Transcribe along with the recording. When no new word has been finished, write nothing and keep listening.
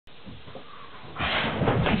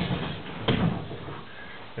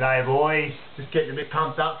G'day boys, just getting a bit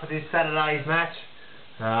pumped up for this Saturday's match.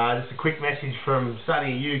 Just a quick message from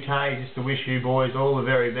sunny UK just to wish you boys all the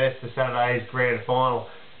very best for Saturday's grand final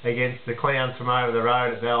against the Clowns from over the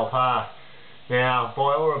road at Bell Park. Now,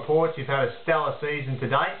 by all reports you've had a stellar season to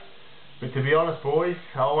date, but to be honest boys,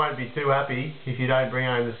 I won't be too happy if you don't bring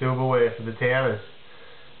home the silverware for the Towners.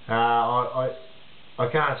 I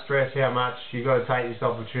can't stress how much you've got to take this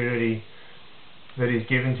opportunity that is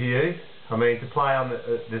given to you. I mean, to play on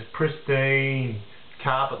this pristine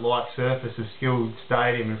carpet-like surface of Skilled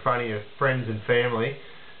Stadium in front of your friends and family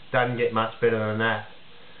doesn't get much better than that.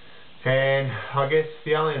 And I guess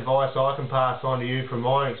the only advice I can pass on to you from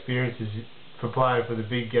my experiences for playing for the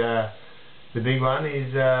big one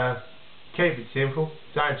is keep it simple.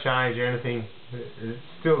 Don't change anything. It's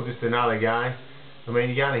still just another game. I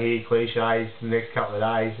mean, you're going to hear cliches the next couple of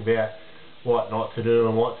days about what not to do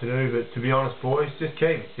and what to do, but to be honest boys, just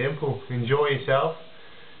keep it simple. Enjoy yourself.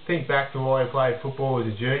 Think back to why you played football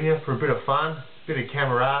as a junior, for a bit of fun, a bit of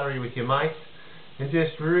camaraderie with your mates, and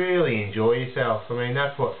just really enjoy yourself. I mean,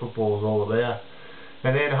 that's what football is all about.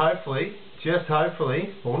 And then hopefully, just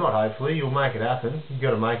hopefully, or not hopefully, you'll make it happen. You've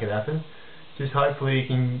got to make it happen. Just hopefully you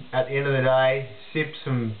can, at the end of the day, sip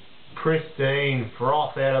some pristine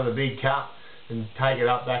froth out of the big cup and take it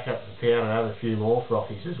back up to town and have a few more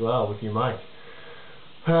frothies as well with your mates.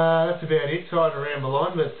 That's about it. Sorry to ramble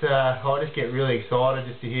on, but I just get really excited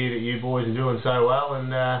just to hear that you boys are doing so well, and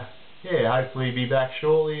yeah, hopefully be back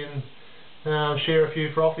shortly and share a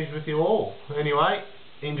few frothies with you all. Anyway,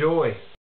 enjoy.